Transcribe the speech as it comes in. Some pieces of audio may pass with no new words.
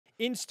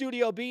In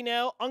Studio B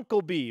now,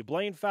 Uncle B,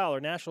 Blaine Fowler,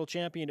 national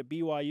champion at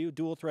BYU,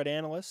 dual threat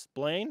analyst.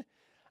 Blaine,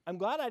 I'm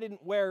glad I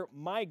didn't wear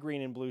my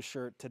green and blue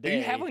shirt today. Do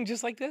you have one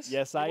just like this?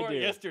 Yes, I do.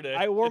 Yesterday.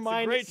 I wore It's a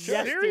mine great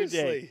shirt. yesterday.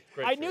 Seriously?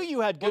 Great I knew shirt.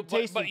 you had good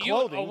taste in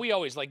clothing. We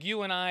always, like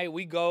you and I,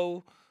 we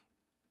go,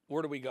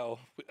 where do we go?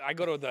 I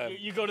go to the.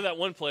 You go to that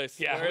one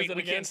place. Yeah, Where is it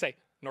we again? can't say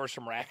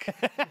Nordstrom Rack.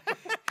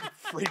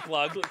 Free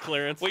plug.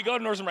 Clearance. We go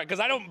to Nordstrom Rack because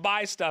I don't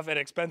buy stuff at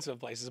expensive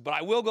places, but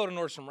I will go to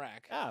Nordstrom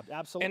Rack. Yeah,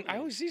 absolutely. And I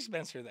always see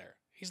Spencer there.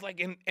 He's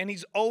like, and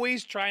he's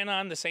always trying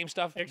on the same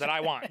stuff that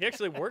I want. He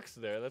actually works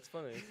there. That's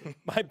funny.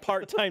 my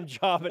part-time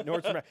job at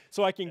Nordstrom,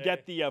 so I can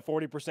get the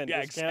 40%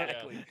 discount.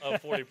 Exactly. Yeah.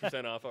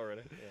 40% off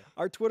already. Yeah.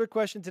 Our Twitter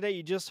question today,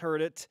 you just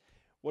heard it.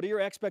 What are your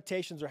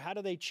expectations, or how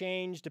do they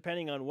change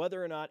depending on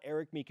whether or not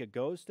Eric Mika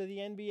goes to the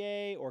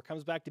NBA or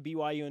comes back to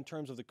BYU in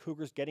terms of the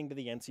Cougars getting to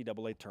the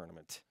NCAA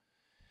tournament?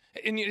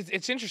 And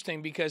it's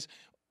interesting because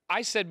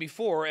I said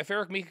before, if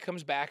Eric Mika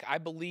comes back, I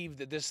believe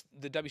that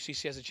the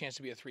WCC has a chance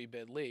to be a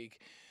 3-bid league.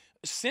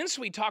 Since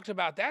we talked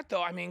about that,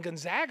 though, I mean,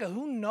 Gonzaga,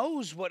 who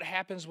knows what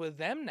happens with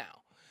them now?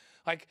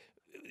 Like,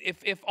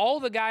 if all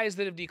the guys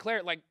that have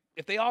declared, like,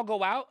 if they all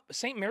go out,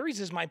 St.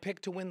 Mary's is my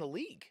pick to win the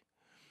league.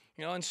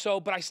 You know, and so,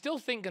 but I still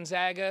think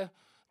Gonzaga,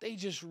 they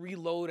just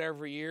reload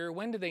every year.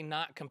 When do they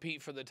not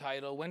compete for the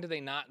title? When do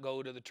they not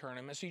go to the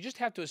tournament? So you just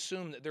have to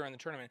assume that they're in the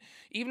tournament,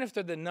 even if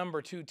they're the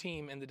number 2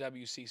 team in the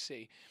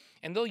WCC.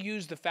 And they'll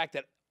use the fact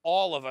that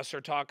all of us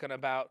are talking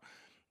about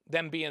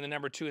them being the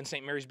number 2 and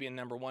St. Mary's being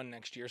number 1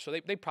 next year. So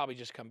they probably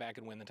just come back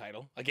and win the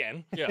title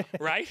again. Yeah.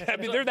 Right? I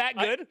mean, they're that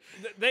good.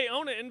 They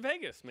own it in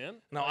Vegas, man.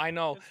 No, I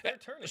know. It's their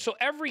tournament. So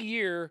every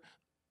year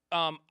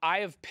I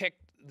have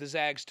picked the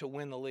Zags to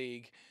win the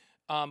league.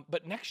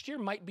 But next year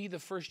might be the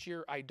first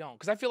year I don't.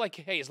 Because I feel like,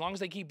 hey, as long as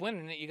they keep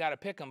winning it, you got to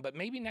pick them. But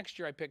maybe next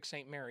year I pick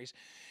St. Mary's.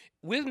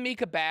 With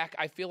Mika back,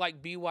 I feel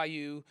like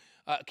BYU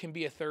can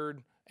be a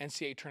 3rd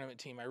NCAA tournament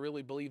team. I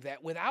really believe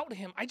that. Without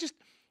him,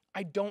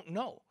 I don't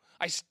know.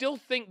 I still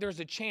think there's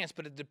a chance,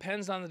 but it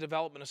depends on the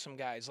development of some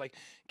guys. Like,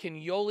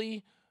 can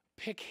Yoeli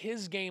pick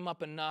his game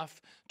up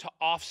enough to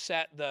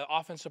offset the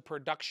offensive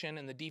production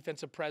and the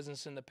defensive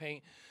presence in the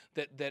paint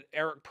that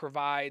Eric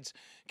provides?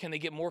 Can they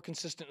get more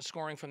consistent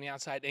scoring from the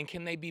outside, and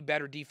can they be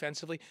better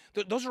defensively?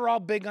 Those are all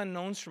big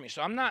unknowns for me.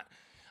 So I'm not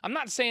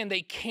saying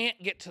they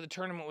can't get to the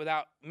tournament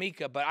without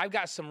Mika, but I've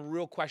got some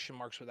real question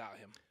marks without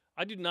him.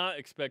 I do not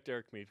expect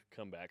Eric Mika to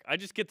come back. I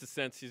just get the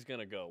sense he's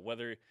going to go.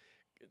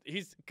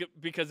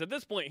 Because at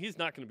this point he's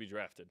not going to be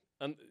drafted,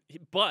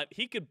 but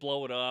he could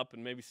blow it up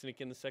and maybe sneak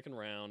in the second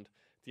round.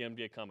 The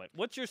NBA Combine.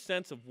 What's your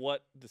sense of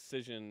what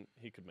decision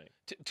he could make?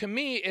 To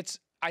me,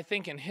 I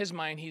think in his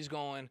mind he's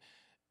going,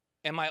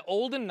 am I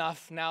old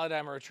enough now that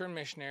I'm a return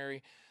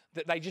missionary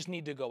that I just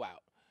need to go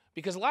out?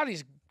 Because a lot of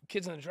these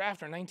kids in the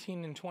draft are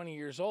 19 and 20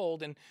 years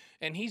old,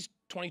 and he's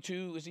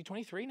 22. Is he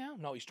 23 now?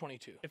 No, he's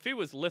 22. If he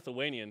was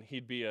Lithuanian,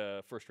 he'd be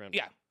a first rounder.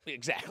 Yeah,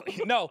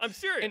 exactly. No, I'm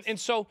serious. And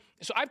so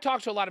I've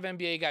talked to a lot of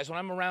NBA guys. When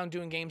I'm around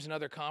doing games in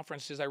other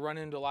conferences, I run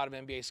into a lot of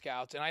NBA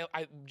scouts, and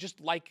I just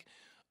like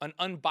an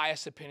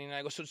unbiased opinion. And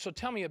I go, so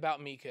tell me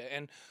about Mika.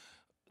 And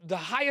the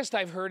highest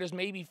I've heard is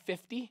maybe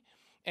 50.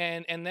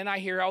 And then I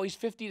hear, he's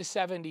 50 to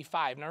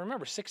 75. Now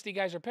remember, 60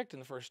 guys are picked in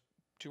the first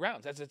 2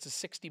 rounds. It's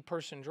a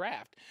 60-person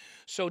draft.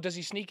 So does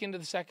he sneak into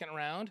the second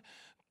round?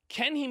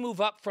 Can he move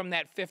up from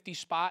that 50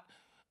 spot?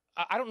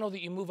 I don't know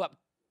that you move up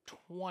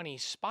 20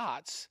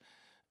 spots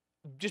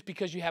just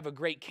because you have a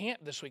great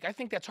camp this week. I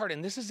think that's hard.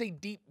 And this is a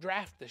deep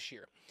draft this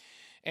year.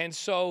 And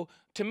so,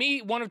 to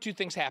me, one of 2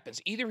 things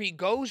happens. Either he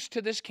goes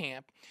to this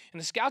camp,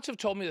 and the scouts have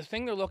told me the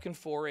thing they're looking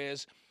for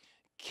is,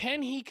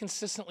 can he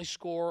consistently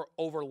score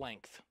over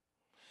length?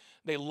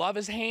 They love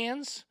his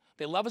hands.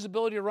 They love his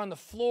ability to run the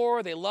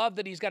floor. They love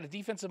that he's got a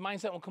defensive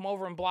mindset and will come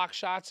over and block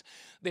shots.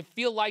 They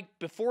feel like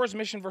before his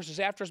mission versus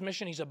after his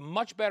mission, he's a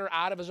much better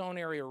out of his own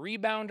area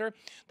rebounder.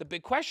 The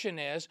big question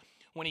is,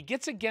 when he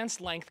gets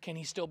against length, can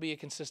he still be a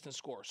consistent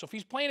scorer? So if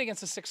he's playing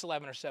against a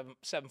 6'11 or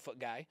 7-foot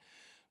guy,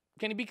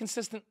 can he be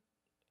consistent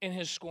in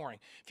his scoring?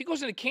 If he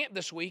goes into camp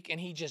this week and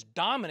he just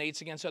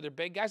dominates against other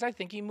big guys, I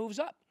think he moves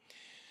up.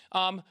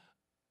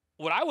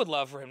 What I would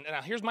love for him,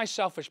 now here's my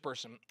selfish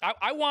person.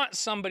 I want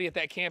somebody at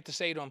that camp to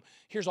say to him,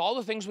 here's all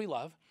the things we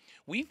love.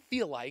 We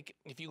feel like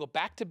if you go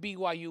back to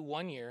BYU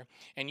 1 year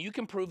and you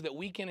can prove that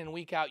week in and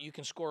week out you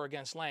can score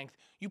against length,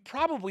 you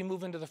probably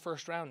move into the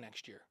first round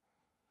next year.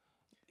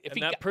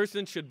 And that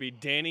person should be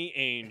Danny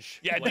Ainge.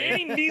 Yeah,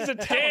 Danny needs to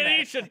tell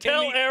Danny should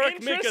tell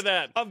Eric Mika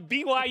that. Of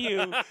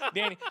BYU,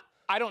 Danny,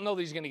 I don't know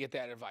that he's going to get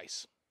that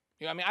advice.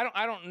 You know, I mean,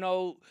 I don't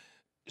know.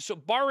 So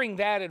barring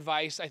that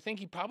advice, I think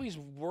he probably is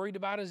worried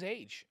about his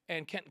age.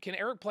 And can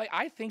Eric play?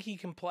 I think he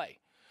can play.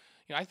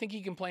 You know, I think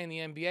he can play in the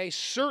NBA.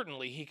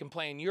 Certainly he can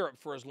play in Europe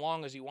for as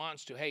long as he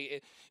wants to.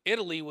 Hey,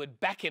 Italy would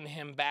beckon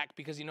him back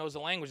because he knows the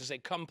language and say,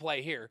 come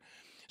play here.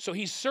 So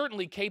he's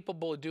certainly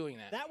capable of doing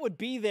that. That would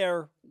be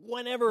there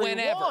whenever he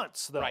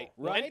wants, though.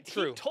 Right?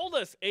 True. He told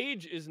us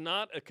age is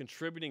not a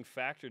contributing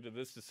factor to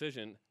this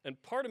decision,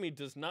 and part of me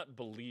does not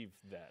believe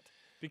that.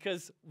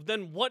 Because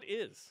then what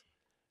is?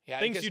 Yeah,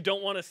 Things you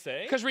don't want to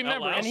say. Because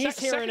remember, And he's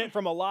hearing it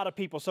from a lot of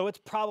people, so it's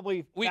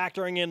probably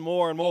factoring in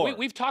more and more.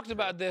 We've talked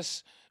about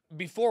this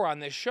before on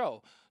this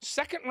show.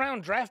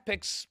 Second-round draft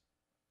picks,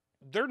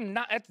 they're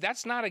not.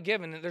 That's not a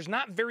given. There's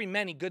not very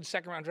many good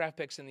second-round draft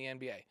picks in the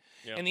NBA.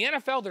 Yep. In the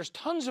NFL, there's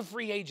tons of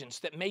free agents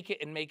that make it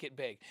and make it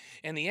big.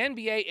 In the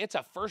NBA, it's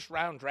a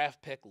first-round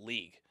draft pick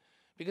league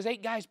because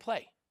 8 guys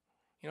play.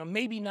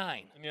 Maybe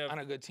 9 on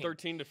a good team.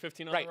 13 to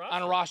 15 on right, the roster.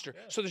 on a roster.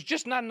 Yeah. So there's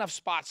just not enough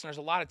spots, and there's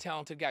a lot of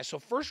talented guys. So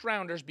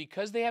first-rounders,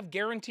 because they have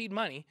guaranteed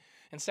money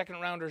and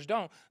second-rounders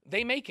don't,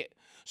 they make it.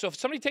 So if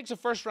somebody takes a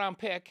first-round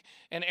pick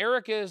and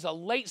Eric is a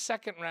late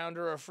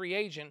second-rounder or a free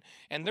agent,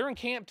 and they're in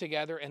camp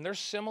together and they're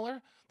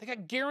similar, they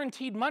got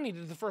guaranteed money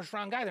to the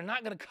first-round guy. They're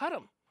not going to cut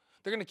him.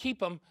 They're going to keep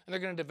them, and they're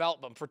going to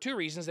develop them for 2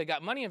 reasons. They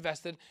got money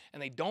invested,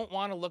 and they don't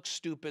want to look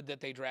stupid that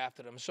they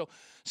drafted them. So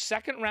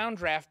second-round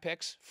draft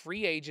picks,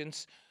 free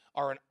agents,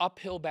 are an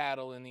uphill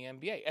battle in the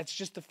NBA. It's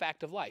just the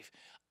fact of life.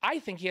 I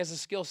think he has a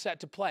skill set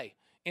to play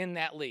in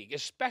that league,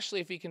 especially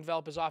if he can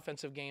develop his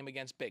offensive game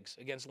against bigs,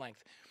 against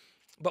length.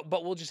 But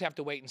we'll just have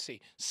to wait and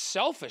see.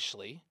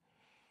 Selfishly,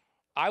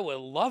 I would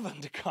love him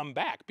to come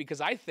back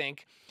because I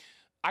think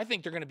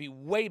they're going to be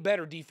way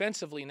better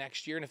defensively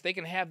next year. And if they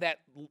can have that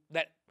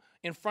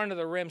in front of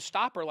the rim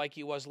stopper like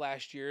he was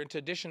last year, in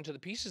addition to the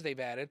pieces they've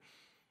added,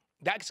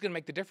 that's going to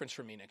make the difference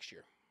for me next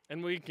year.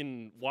 And we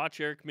can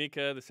watch Eric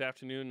Mika this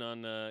afternoon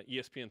on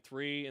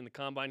ESPN3 in the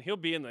Combine. He'll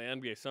be in the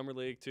NBA Summer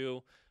League,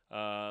 too.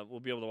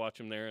 We'll be able to watch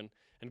him there.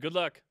 And good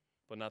luck,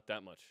 but not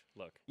that much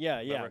luck. Yeah.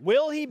 Remember?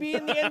 Will he be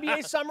in the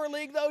NBA Summer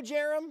League, though,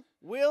 Jerem?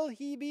 Will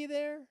he be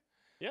there?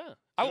 Yeah.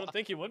 I don't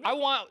think he would be. I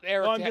want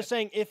Eric I'm just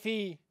saying if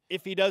he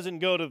doesn't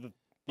go to the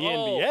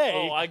NBA.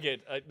 Oh, I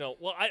get no.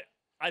 Well,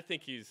 I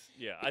think he's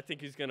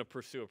going to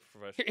pursue a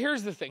professional.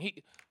 Here's the thing.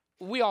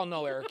 We all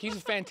know Eric. He's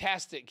a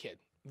fantastic kid.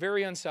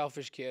 Very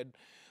unselfish kid.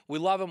 We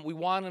love him. We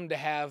want him to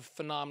have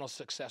phenomenal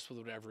success with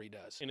whatever he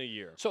does. In a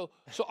year. So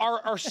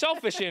our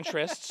selfish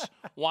interests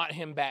want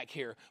him back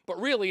here.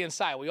 But really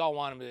inside, we all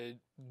want him to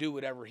do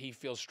whatever he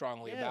feels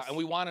strongly about. And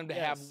we want him to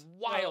have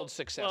wild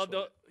success with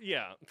it.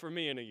 Yeah, for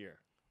me in a year.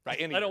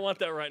 Right, I don't want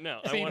that right now.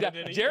 See, I want it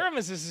in a year. Jerem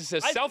is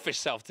his selfish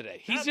self today.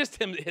 He's just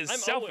his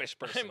selfish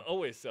person. I'm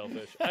always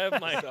selfish. I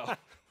have my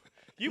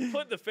You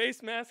put the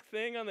face mask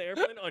thing on the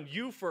airplane on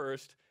you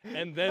first,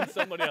 and then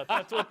somebody else.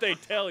 That's what they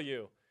tell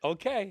you.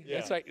 Okay, Yeah.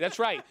 that's right. That's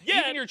right.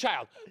 Yeah. Even your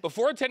child.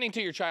 Before attending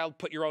to your child,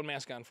 put your own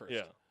mask on first.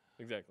 Yeah,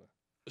 exactly.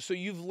 So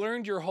you've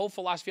learned your whole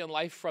philosophy on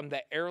life from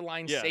the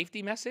airline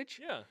safety message?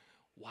 Yeah.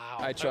 Wow.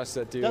 I trust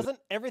that dude. Doesn't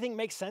everything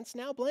make sense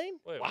now, Blaine?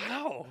 Wait,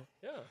 Wow.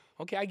 Yeah.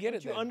 Okay, I get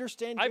it Do you then.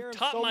 understand I've Jerem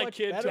taught so my much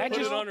kid better to That put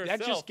just, it on that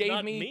herself, just gave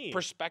not me me.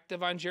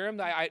 perspective on Jerem.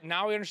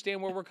 Now I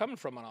understand where we're coming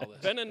from on all this.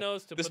 Benna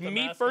knows to This put the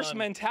me mask first on.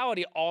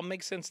 mentality all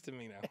makes sense to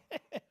me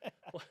now.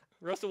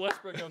 Russell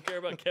Westbrook don't care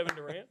about Kevin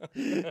Durant.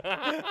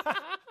 Man.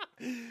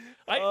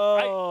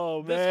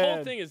 This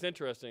whole thing is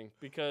interesting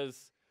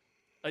because,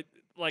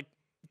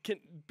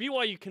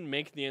 BYU can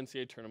make the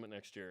NCAA tournament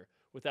next year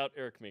without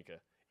Eric Mika.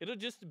 It'll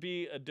just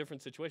be a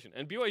different situation.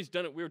 And BYU's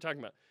done it. We were talking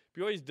about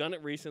BYU's done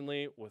it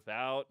recently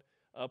without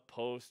a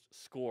post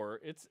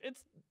score. It's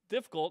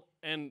difficult,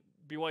 and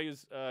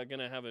BYU's going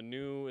to have a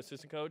new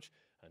assistant coach,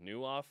 a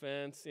new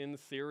offense in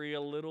theory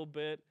a little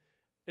bit.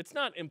 It's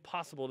not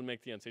impossible to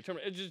make the NCAA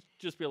tournament. It'd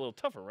just be a little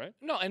tougher, right?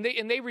 No, and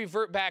they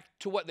revert back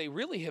to what they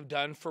really have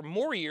done for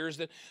more years.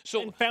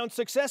 And found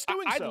success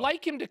doing I'd so.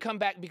 like him to come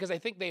back because I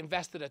think they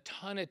invested a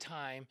ton of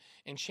time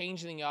in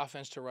changing the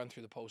offense to run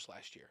through the post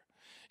last year.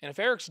 And if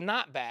Eric's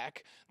not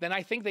back, then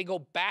I think they go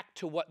back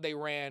to what they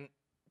ran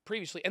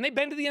previously. And they've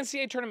been to the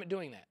NCAA tournament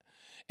doing that.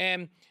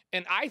 And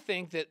I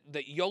think that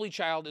Yoeli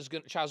Childs is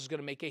going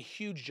to make a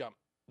huge jump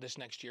this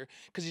next year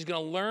because he's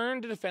going to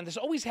learn to defend. This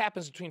always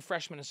happens between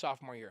freshman and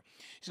sophomore year.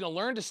 He's going to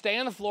learn to stay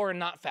on the floor and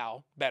not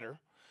foul better,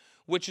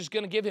 which is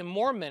going to give him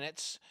more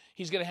minutes.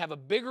 He's going to have a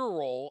bigger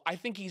role. I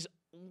think he's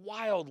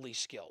wildly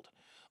skilled,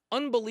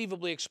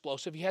 unbelievably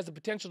explosive. He has the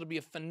potential to be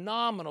a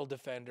phenomenal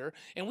defender,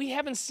 and we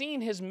haven't seen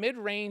his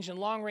mid-range and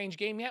long-range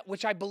game yet,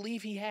 which I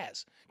believe he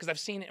has because I've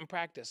seen it in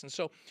practice. And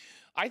so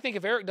I think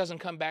if Eric doesn't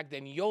come back,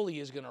 then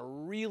Yoeli is going to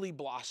really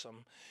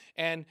blossom.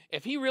 And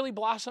if he really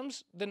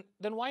blossoms, then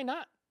why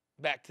not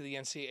back to the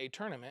NCAA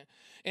tournament?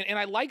 And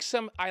I like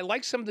some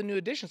of the new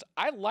additions.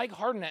 I like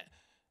Hardenet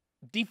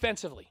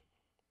defensively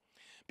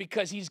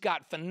because he's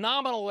got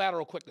phenomenal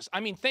lateral quickness.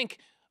 I mean, think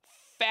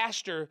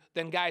faster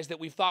than guys that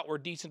we thought were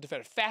decent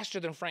defenders,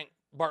 faster than Frank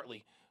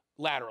Bartley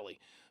laterally,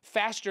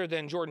 faster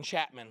than Jordan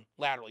Chapman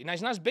laterally. Now,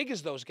 he's not as big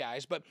as those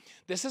guys, but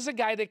this is a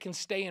guy that can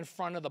stay in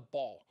front of the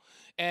ball.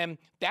 And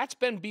that's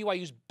been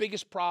BYU's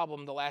biggest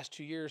problem the last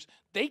 2 years.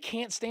 They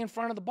can't stay in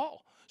front of the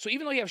ball. So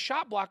even though you have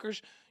shot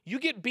blockers, you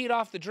get beat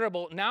off the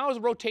dribble. Now the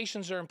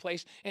rotations are in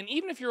place. And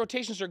even if your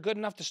rotations are good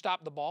enough to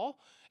stop the ball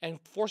and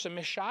force a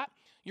missed shot,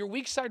 your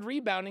weak side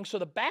rebounding, so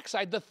the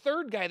backside, the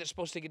third guy that's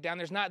supposed to get down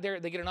there's not there.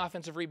 They get an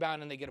offensive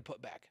rebound and they get a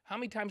putback. How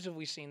many times have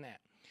we seen that?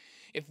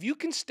 If you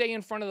can stay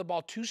in front of the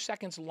ball 2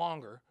 seconds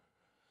longer,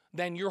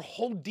 then your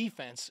whole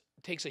defense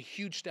takes a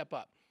huge step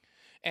up.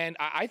 And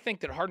I think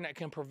that Hardnett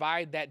can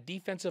provide that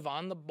defensive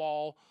on the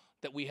ball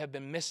that we have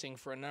been missing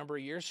for a number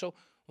of years. So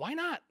why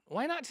not?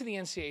 Why not to the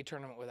NCAA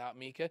tournament without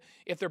Mika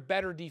if they're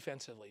better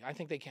defensively? I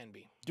think they can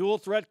be. Dual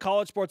threat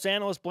college sports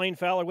analyst Blaine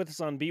Fowler with us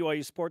on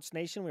BYU Sports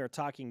Nation. We are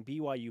talking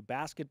BYU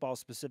basketball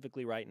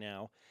specifically right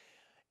now.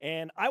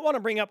 And I want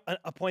to bring up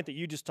a point that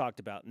you just talked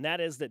about, and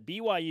that is that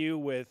BYU,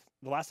 with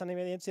the last time they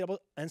made the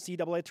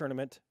NCAA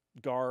tournament,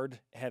 guard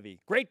heavy.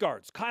 Great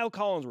guards, Kyle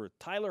Collinsworth,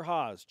 Tyler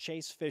Haws,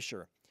 Chase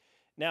Fisher.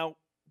 Now,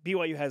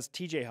 BYU has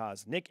TJ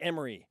Haws, Nick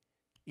Emery,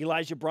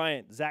 Elijah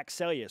Bryant, Zach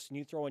Sellius, and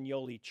you throw in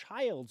Yoeli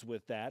Childs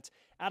with that.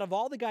 Out of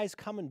all the guys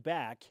coming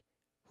back,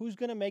 who's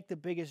going to make the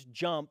biggest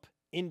jump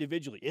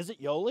individually? Is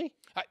it Yoeli?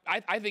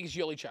 I think it's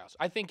Yoeli Childs.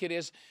 I think it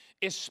is,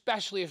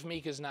 especially if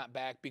Mika's not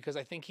back, because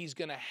I think he's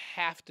going to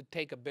have to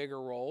take a bigger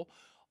role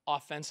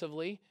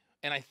offensively,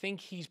 and I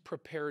think he's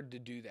prepared to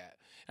do that.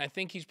 And I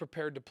think he's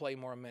prepared to play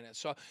more minutes.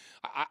 So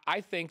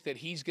I think that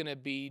he's going to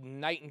be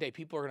night and day.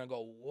 People are going to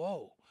go,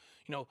 whoa.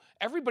 You know,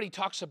 everybody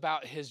talks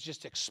about his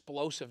just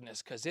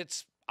explosiveness because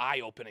it's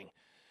eye-opening.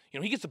 You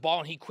know, he gets the ball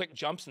and he quick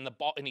jumps and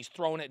he's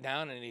throwing it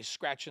down and he's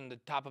scratching the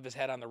top of his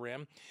head on the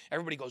rim.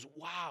 Everybody goes,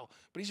 wow.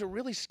 But he's a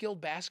really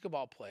skilled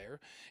basketball player,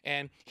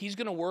 and he's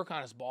going to work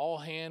on his ball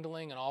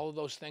handling and all of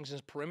those things in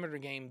his perimeter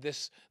game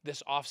this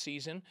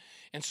offseason.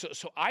 And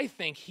so I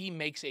think he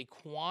makes a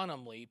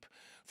quantum leap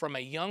from a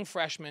young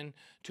freshman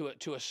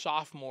to a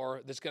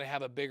sophomore that's going to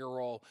have a bigger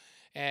role.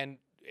 And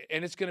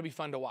it's going to be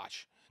fun to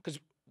watch because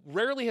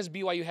rarely has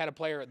BYU had a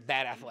player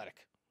that athletic.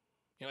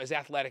 You know, as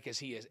athletic as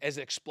he is, as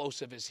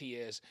explosive as he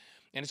is,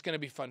 and it's going to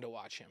be fun to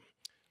watch him.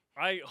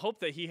 I hope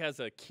that he has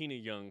a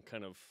Keenan Young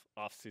kind of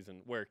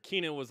offseason where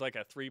Keenan was like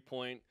a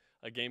 3-point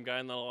a game guy,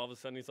 and then all of a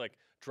sudden he's like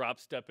drop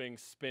stepping,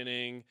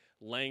 spinning,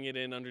 laying it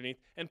in underneath.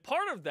 And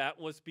part of that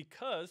was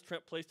because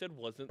Trent Playstead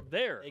wasn't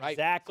there.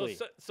 Exactly.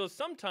 So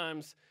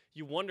sometimes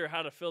you wonder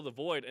how to fill the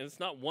void, and it's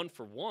not 1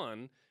 for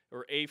 1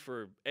 or A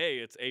for A,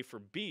 it's A for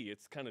B.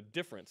 It's kind of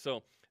different.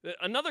 So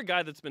another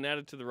guy that's been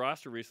added to the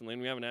roster recently,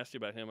 and we haven't asked you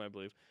about him, I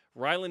believe,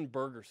 Rylan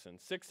Bergerson,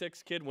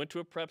 6'6" kid, went to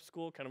a prep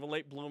school, kind of a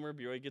late bloomer.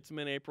 BYU gets him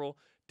in April.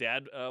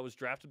 Dad was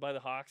drafted by the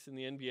Hawks in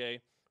the NBA.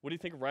 What do you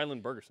think of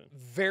Rylan Bergerson?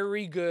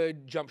 Very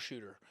good jump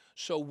shooter,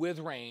 so with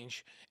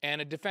range,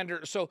 and a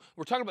defender. So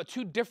we're talking about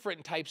two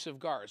different types of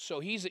guards. So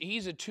he's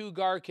a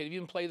two-guard kid. He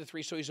even played the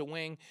 3, so he's a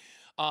wing.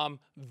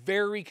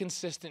 Very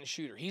consistent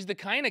shooter. He's the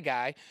kind of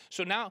guy.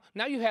 So now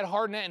you had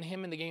Hardnett and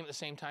him in the game at the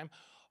same time.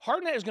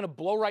 Hardnett is going to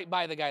blow right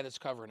by the guy that's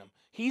covering him.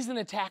 He's an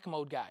attack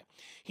mode guy.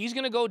 He's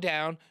going to go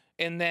down,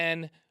 and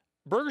then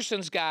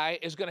Bergerson's guy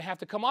is going to have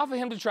to come off of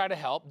him to try to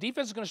help.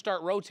 Defense is going to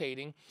start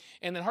rotating,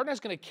 and then Hardnett's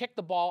going to kick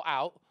the ball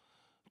out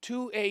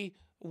to a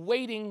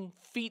waiting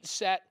feet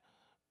set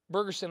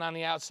Bergerson on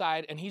the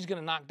outside, and he's going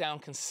to knock down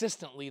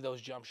consistently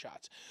those jump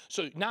shots.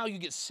 So now you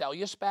get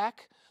Sellius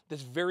back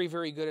that's very,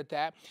 very good at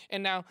that.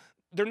 And now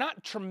they're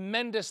not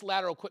tremendous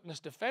lateral quickness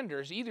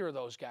defenders, either of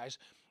those guys,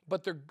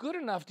 but they're good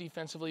enough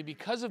defensively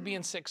because of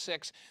being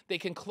 6'6". They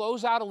can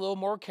close out a little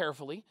more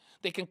carefully.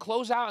 They can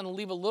close out and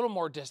leave a little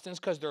more distance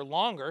because they're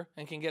longer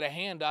and can get a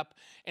hand up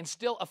and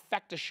still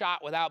affect a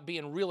shot without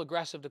being real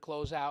aggressive to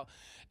close out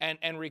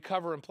and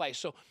recover and play.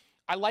 So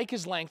I like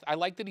his length. I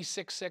like that he's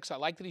 6'6". I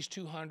like that he's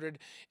 200.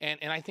 And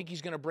I think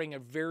he's going to bring a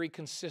very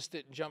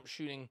consistent jump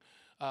shooting,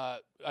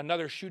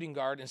 another shooting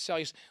guard. And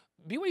Sellius,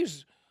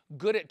 BYU's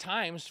good at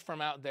times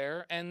from out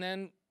there and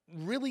then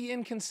really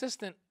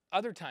inconsistent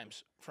other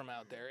times from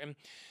out there. And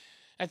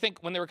I think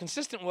when they were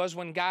consistent was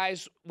when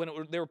guys,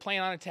 they were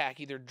playing on attack,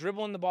 either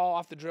dribbling the ball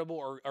off the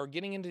dribble or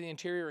getting into the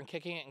interior and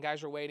kicking it and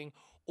guys were waiting,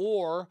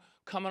 or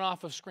coming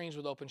off of screens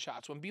with open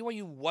shots. When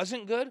BYU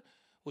wasn't good,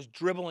 was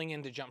dribbling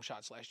into jump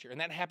shots last year,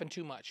 and that happened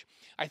too much.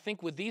 I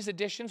think with these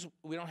additions,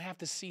 we don't have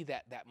to see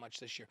that much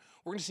this year.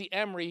 We're going to see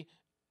Emery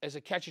as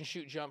a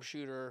catch-and-shoot jump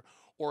shooter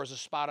or as a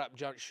spot-up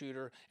jump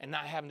shooter and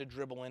not having to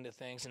dribble into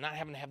things and not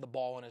having to have the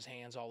ball in his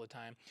hands all the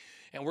time.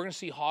 And we're going to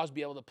see Haws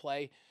be able to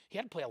play. He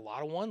had to play a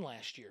lot of 1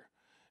 last year,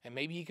 and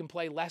maybe he can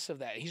play less of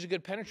that. He's a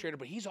good penetrator,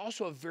 but he's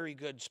also a very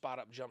good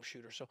spot-up jump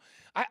shooter. So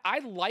I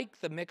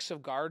like the mix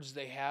of guards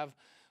they have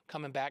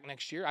coming back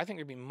next year. I think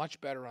they're going to be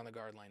much better on the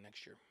guard line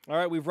next year. All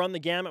right, we've run the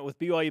gamut with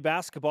BYU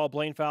basketball.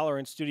 Blaine Fowler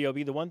in Studio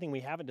B. The one thing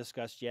we haven't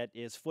discussed yet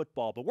is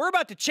football, but we're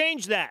about to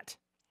change that.